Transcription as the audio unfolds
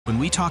When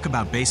we talk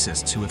about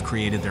bassists who have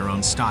created their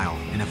own style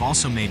and have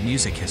also made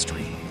music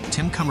history,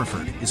 Tim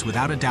Commerford is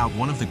without a doubt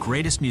one of the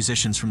greatest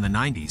musicians from the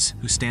 90s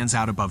who stands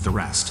out above the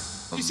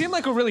rest. You seem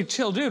like a really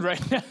chill dude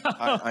right now.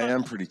 I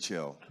am pretty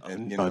chill,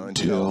 and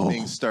until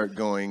things start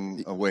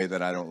going a way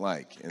that I don't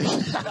like, and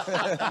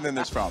then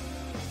there's problems.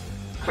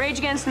 Rage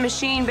Against the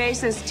Machine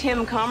bassist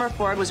Tim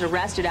Commerford was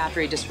arrested after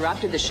he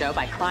disrupted the show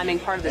by climbing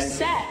part of the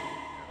set.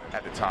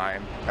 At the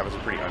time, that was a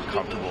pretty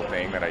uncomfortable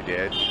thing that I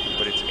did,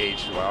 but it's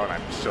aged well, and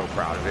I'm so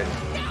proud of it.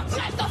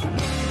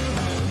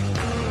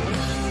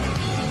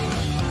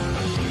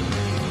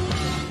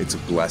 It's a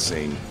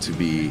blessing to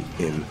be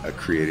in a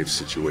creative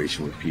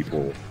situation with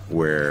people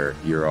where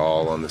you're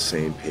all on the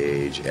same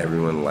page,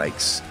 everyone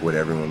likes what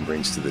everyone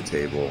brings to the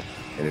table,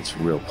 and it's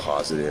real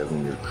positive,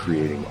 and you're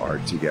creating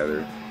art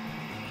together.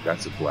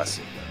 That's a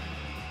blessing.